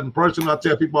 It's nothing personal. I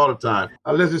tell people all the time.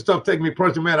 Unless this stuff take me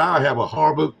personal, man, I have a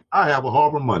harbor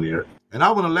money here. And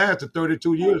I want to last the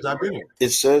 32 years I've been here. It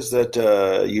says that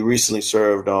you recently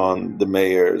served on the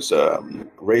mayor's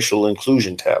racial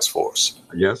inclusion task force.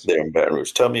 Yes. There in Baton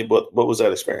Rouge. Tell me, what was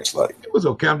that experience like? It was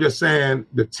okay. I'm just saying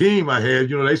the team I had,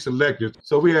 they selected.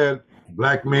 So we had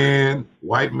black men,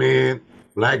 white men,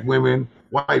 black women,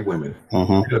 white women.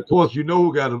 Mm-hmm. And of course,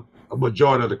 who got a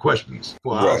majority of the questions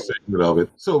for our segment of it.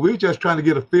 So we're just trying to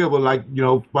get a feel of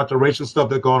about the racial stuff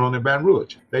that's going on in Baton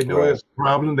Rouge. They know it's a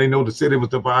problem. They know the city was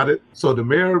divided. So the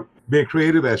mayor, being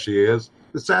creative as she is,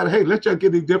 decided, hey, let's just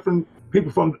get these different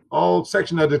people from all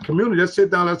sections of the community. Let's sit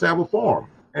down, let's have a forum.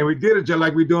 And we did it just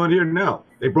like we're doing here now.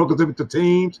 They broke us into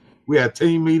teams. We had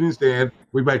team meetings. Then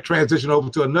we might transition over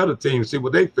to another team, see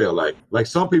what they feel like. Like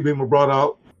some people even brought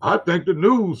out, I think the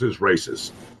news is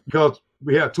racist because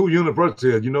we have two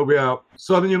universities. We have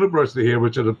Southern University here,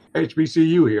 which is the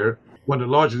HBCU here, one of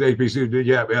the largest HBCUs. Then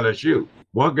you have LSU.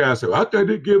 One guy said, I think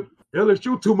they give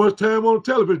LSU too much time on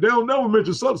television. They don't never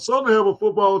mention Southern. Southern have a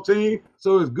football team.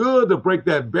 So it's good to break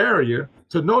that barrier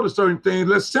to notice certain things.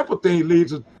 Less simple things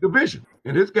leads to division.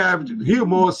 And this guy, he was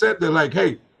more upset. They're like,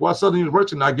 hey, why Southern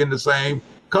University not getting the same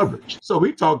coverage? So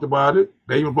we talked about it.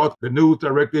 They even brought the news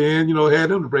director in, had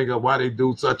them to bring up why they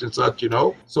do such and such,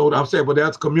 So I'm saying, but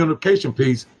that's a communication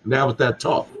piece, and that was that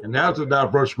talk. And that was a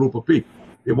diverse group of people.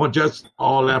 It wasn't just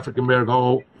all African-American,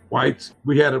 all whites.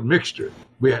 We had a mixture.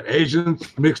 We had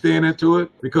Asians mixed into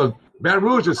it because Baton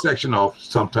Rouge is sectioned off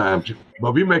sometimes,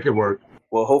 but we make it work.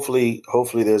 Well, hopefully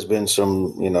there's been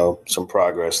some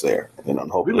progress there. And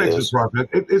hopefully we make some progress.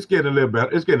 It's getting a little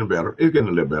better. It's getting better. It's getting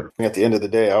a little better. At the end of the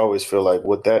day, I always feel like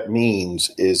what that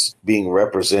means is being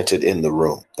represented in the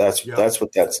room. That's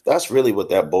really what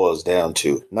that boils down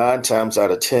to. 9 times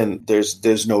out of 10,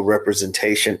 there's no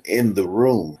representation in the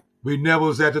room. We never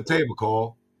was at the table,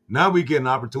 Carl. Now we get an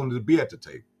opportunity to be at the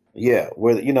table. Yeah,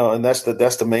 where and that's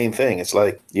the main thing. It's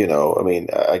like,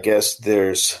 I guess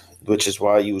which is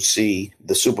why you see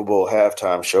the Super Bowl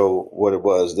halftime show what it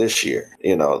was this year.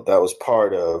 That was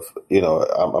part of,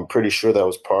 I'm pretty sure that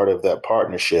was part of that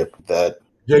partnership that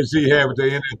JC had with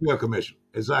the NFL Commission.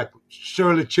 Exactly.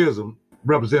 Shirley Chisholm,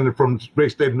 representative from the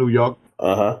great state of New York.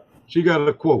 Uh-huh. She got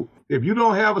a quote. If you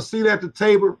don't have a seat at the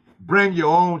table, bring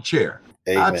your own chair.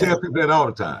 Amen. I tell people that all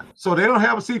the time. So they don't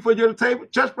have a seat for you at the table,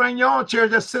 just bring your own chair,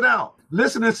 just sit down.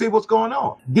 Listen and see what's going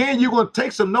on. Then you're going to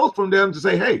take some notes from them to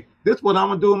say, hey, this is what I'm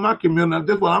going to do in my community.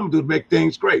 This is what I'm going to do to make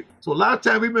things great. So a lot of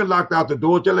times we've been locked out the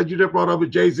door, just like you just brought up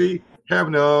with Jay-Z,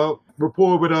 having a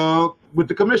rapport with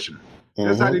the commissioner. Mm-hmm.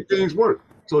 That's how these things work.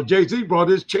 So Jay-Z brought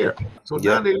his chair. So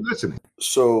now Yep. they're listening.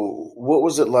 So what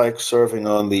was it like serving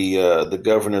on the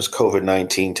governor's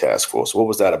COVID-19 task force? What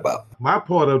was that about? My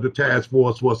part of the task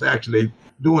force was actually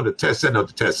doing the test, setting up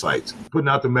the test sites, putting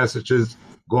out the messages,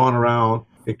 going around,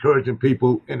 encouraging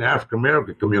people in the African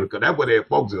American community, because that's what they're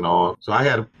focusing on. So I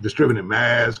had distributing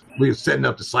masks. We were setting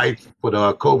up the sites for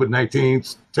the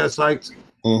COVID-19 test sites.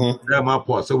 Mm-hmm. That's my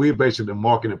part. So we basically the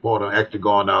marketing part of actually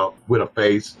going out with a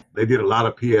face. They did a lot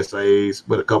of PSAs,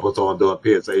 with a couple of on doing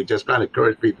PSA, just trying to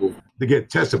encourage people to get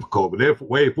tested for COVID. They're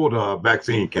way before the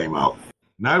vaccine came out.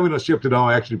 Now we're going to shift it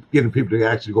on actually getting people to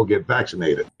actually go get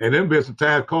vaccinated. And then there's some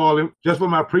time calling, just where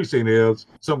my precinct is,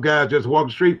 some guys just walk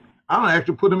the street. I don't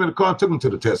actually put them in the car and took them to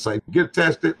the test site, get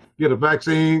tested, get a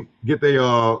vaccine, get their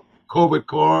COVID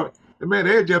card. And man,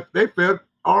 they felt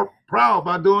all proud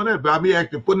by doing that, by me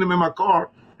actually putting them in my car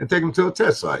and taking them to a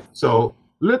test site. So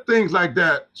little things like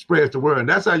that spreads the word. And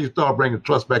that's how you start bringing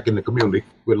trust back in the community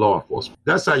with law enforcement.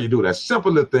 That's how you do that.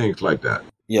 Simple little things like that.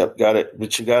 Yep, got it.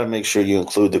 But you got to make sure you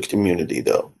include the community,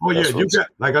 though. Oh, yeah, you got,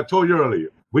 like I told you earlier,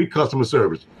 we customer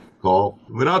service, Carl.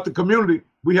 Without the community,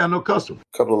 we have no customer.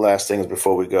 A couple of last things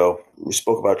before we go. We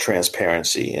spoke about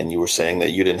transparency, and you were saying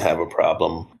that you didn't have a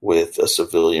problem with a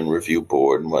civilian review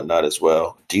board and whatnot as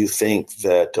well. Do you think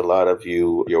that a lot of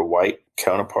your white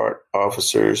counterpart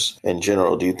officers in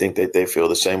general, do you think that they feel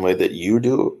the same way that you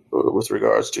do with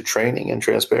regards to training and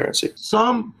transparency?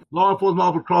 Some law enforcement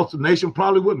officers across the nation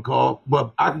probably wouldn't call,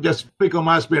 but I can just speak on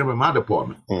my experience with my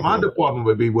department. Mm-hmm. My department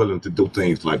would be willing to do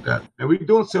things like that. And we're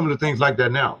doing similar things like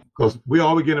that now, because we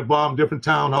always get involved in different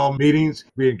town hall meetings.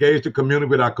 We engage the community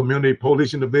with our community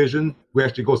policing division. We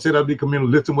actually go sit up in the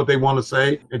community, listen what they want to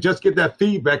say, and just get that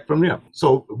feedback from them.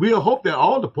 So we'll hope that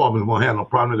all departments won't have no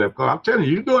problem with that. Because I'm telling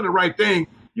you, you're doing the right thing,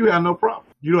 you have no problem.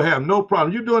 You don't have no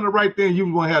problem. You're doing the right thing,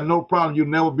 you won't have no problem. You'll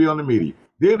never be on the media.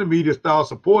 Then the media start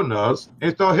supporting us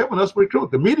and start helping us recruit.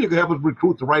 The media can help us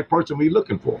recruit the right person we're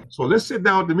looking for. So let's sit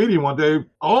down with the media one day,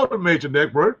 all the major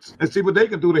networks, and see what they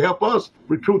can do to help us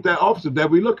recruit that officer that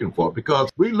we're looking for, because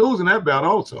we're losing that battle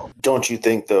also. Don't you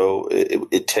think, though,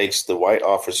 it takes the white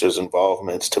officers'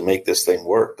 involvements to make this thing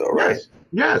work, though, right?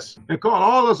 Yes. And call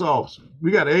all us officers.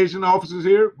 We got Asian officers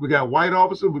here. We got white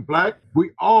officers. We black.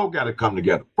 We all got to come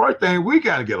together. First thing, we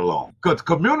got to get along. Because the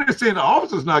community seeing the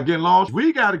officers not getting along,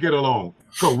 we got to get along.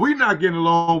 Because we're not getting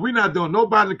along. We're not doing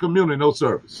nobody in the community no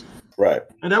service. Right.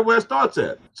 And that's where it starts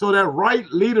at. So that right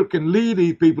leader can lead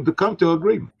these people to come to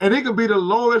agreement. And he can be the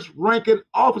lowest ranking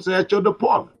officer at your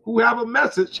department who have a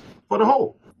message for the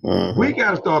whole. Mm-hmm. We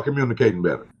got to start communicating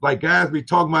better. Like guys be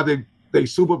talking about they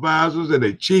supervisors and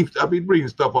they chiefs. I be reading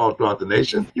stuff all throughout the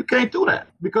nation. You can't do that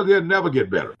because they'll never get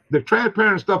better. The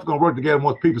transparent stuff is going to work together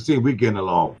once people see we getting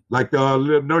along. Like the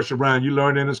little nursery rhyme you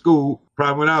learned in the school,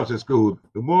 probably when I was in school.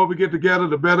 The more we get together,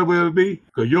 the better we'll be.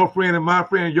 Because your friend and my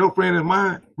friend, your friend and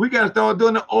mine. We got to start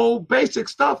doing the old basic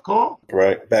stuff, Carl.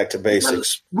 Right, back to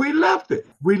basics. We left it.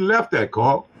 We left that,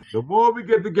 Carl. The more we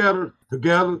get together,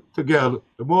 the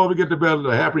more we get together,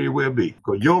 the happier we'll be.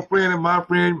 Because your friend and my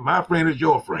friend is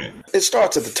your friend. It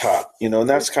starts at the top, and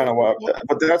that's kind of why,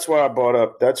 but that's why I brought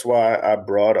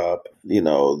up,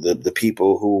 the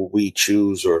people who we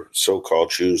choose or so-called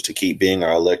choose to keep being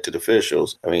our elected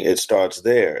officials. I mean, it starts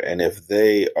there. And if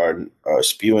they are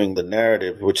spewing the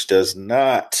narrative, which does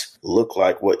not look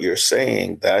like what you're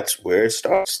saying, that's where it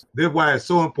starts. That's why it's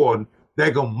so important. They're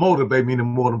going to motivate me to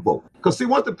more than vote. Because see,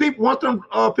 once them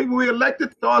people we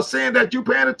elected start saying that you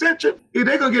paying attention, if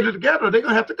they're going to get it together, they're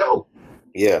going to have to go.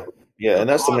 Yeah, and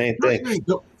that's the main thing.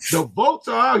 The votes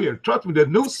are out here. Trust me, the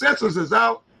new census is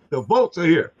out. The votes are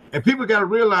here. And people got to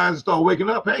realize and start waking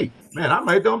up, hey, man, I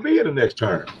might don't be here the next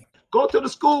term. Go to the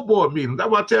school board meeting. That's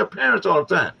what I tell parents all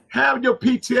the time. Have your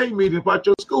PTA meeting about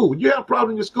your school. You have a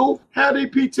problem in your school? Have a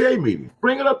PTA meeting.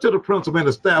 Bring it up to the principal and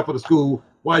the staff of the school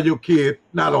while your kid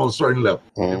not on a certain level.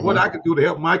 Mm-hmm. And what I can do to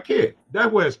help my kid.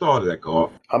 That's where it started at,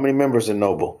 Carl. How many members in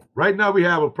Noble? Right now we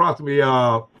have approximately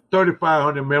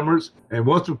 3,500 members. And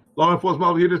once the law enforcement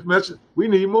officers hear this message, we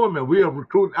need more members.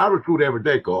 I recruit every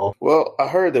day, Carl. Well, I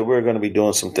heard that we're going to be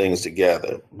doing some things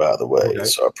together, by the way. Okay.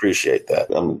 So I appreciate that.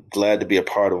 I'm glad to be a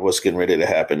part of what's getting ready to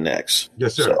happen next.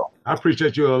 Yes, sir. So, I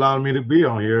appreciate you allowing me to be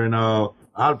on here. And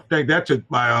I think that took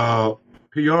my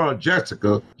PR,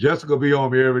 Jessica. Jessica be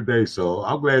on me every day. So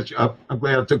I'm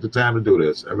glad I took the time to do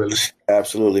this. I really.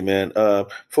 Absolutely, man.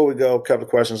 Before we go, a couple of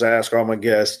questions I ask all my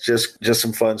guests, just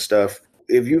some fun stuff.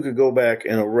 If you could go back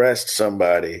and arrest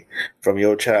somebody from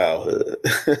your childhood,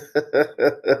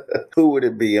 who would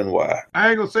it be and why? I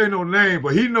ain't gonna say no name,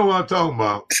 but he know what I'm talking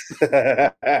about.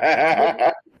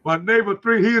 My neighbor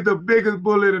 3, he's the biggest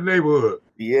bully in the neighborhood.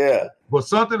 Yeah. But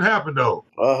something happened, though.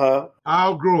 Uh-huh. I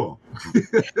outgrew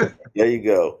him. There you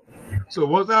go. So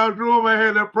once I outgrew him, I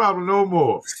had that problem no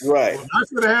more. Right. When I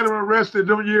could have had him arrested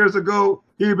them years ago,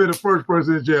 he'd been the first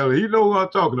person in jail. He know who I'm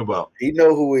talking about. He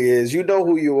know who he is. You know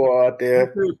who you are out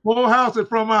there. 4 houses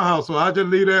from my house, so I just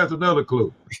leave that as another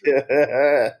clue.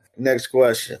 Next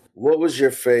question. What was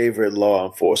your favorite law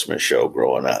enforcement show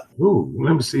growing up? Ooh,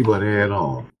 let me see what they had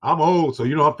on. I'm old, so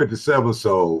I'm 57,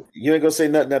 so. You ain't gonna say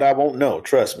nothing that I won't know.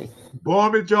 Trust me.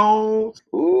 Barnaby Jones.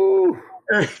 Ooh.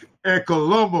 And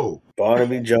Columbo.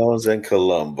 Barnaby Jones and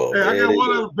Columbo. Hey, I got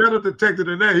one other better detective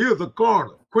than that. He was a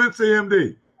coroner. Quincy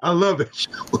MD. I love that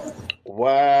show.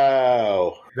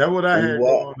 Wow. That's what I had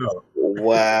growing up.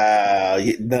 Wow.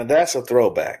 Now that's a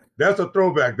throwback. That's a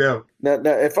throwback there. Now,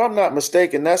 if I'm not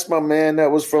mistaken, that's my man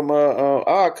that was from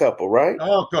Odd Couple, right?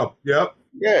 Odd Couple, yep.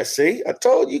 Yeah, see? I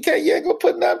told you, you ain't gonna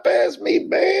put nothing past me,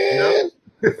 man. Yep.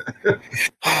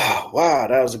 Wow,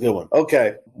 that was a good one.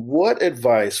 Okay. What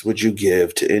advice would you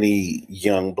give to any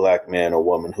young black man or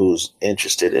woman who's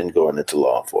interested in going into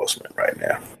law enforcement right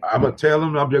now? I'm going to tell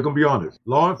them, I'm just going to be honest.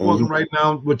 Law enforcement right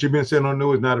now, what you've been saying on the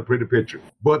news is not a pretty picture.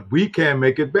 But we can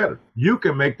make it better. You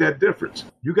can make that difference.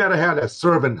 You got to have that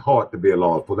servant heart to be a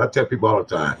law enforcement. I tell people all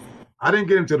the time. I didn't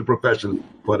get into the profession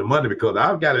for the money because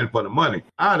I've got in for the money.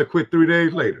 I had to quit 3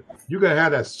 days later. You got to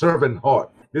have that servant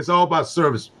heart. It's all about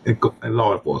service in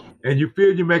law enforcement. And you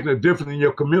feel you're making a difference in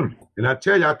your community. And I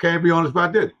tell you, I can't be honest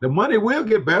about this. The money will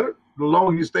get better the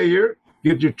longer you stay here,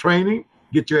 get your training,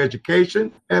 get your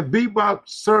education, and be about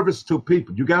service to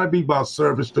people. You got to be about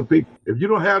service to people. If you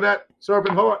don't have that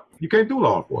servant heart, you can't do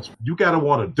law enforcement. You got to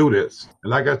want to do this.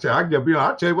 And like I said,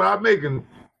 I'll tell you what I'm making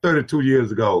 32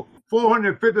 years ago,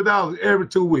 $450 every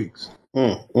 2 weeks.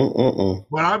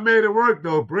 But I made it work,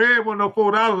 though. Bread wasn't no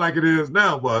 $4 like it is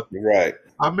now, but right.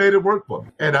 I made it work for me.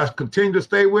 And I continued to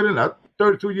stay with it.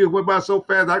 32 years went by so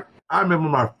fast. I remember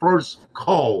my first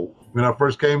call when I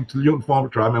first came to the uniform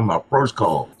patrol. I remember my first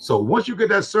call. So once you get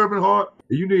that servant heart,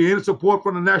 if you need any support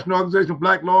from the National Organization of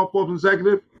Black Law Enforcement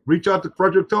Executive, reach out to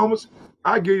Frederick Thomas.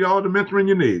 I'll give you all the mentoring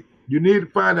you need. You need to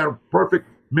find that perfect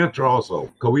mentor also,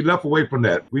 because we left away from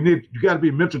that. You got to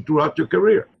be mentored throughout your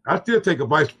career. I still take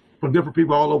advice from different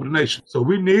people all over the nation. So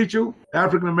we need you,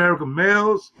 African-American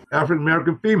males,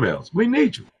 African-American females. We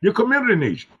need you. Your community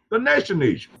needs you. The nation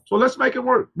needs you. So let's make it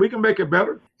work. We can make it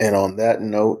better. And on that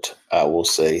note, I will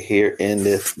say, here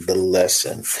endeth the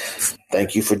lesson.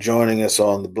 Thank you for joining us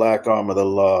on the Black Arm of the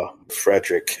Law,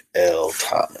 Frederick L.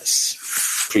 Thomas.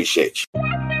 Appreciate you.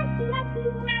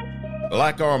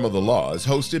 Black Arm of the Law is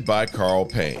hosted by Carl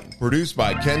Payne. Produced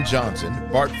by Ken Johnson,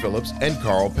 Bart Phillips, and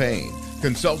Carl Payne.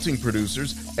 Consulting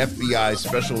producers, FBI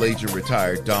Special Agent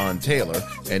Retired Don Taylor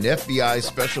and FBI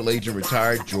Special Agent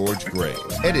Retired George Gray.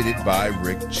 Edited by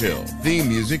Rick Chill. Theme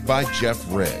music by Jeff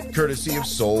Red, courtesy of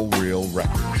Soul Real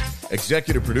Records.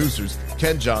 Executive producers,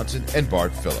 Ken Johnson and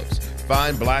Bart Phillips.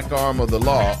 Find Black Arm of the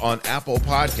Law on Apple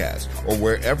Podcasts or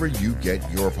wherever you get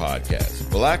your podcasts.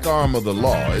 Black Arm of the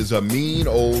Law is a Mean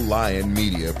Old Lion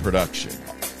Media production.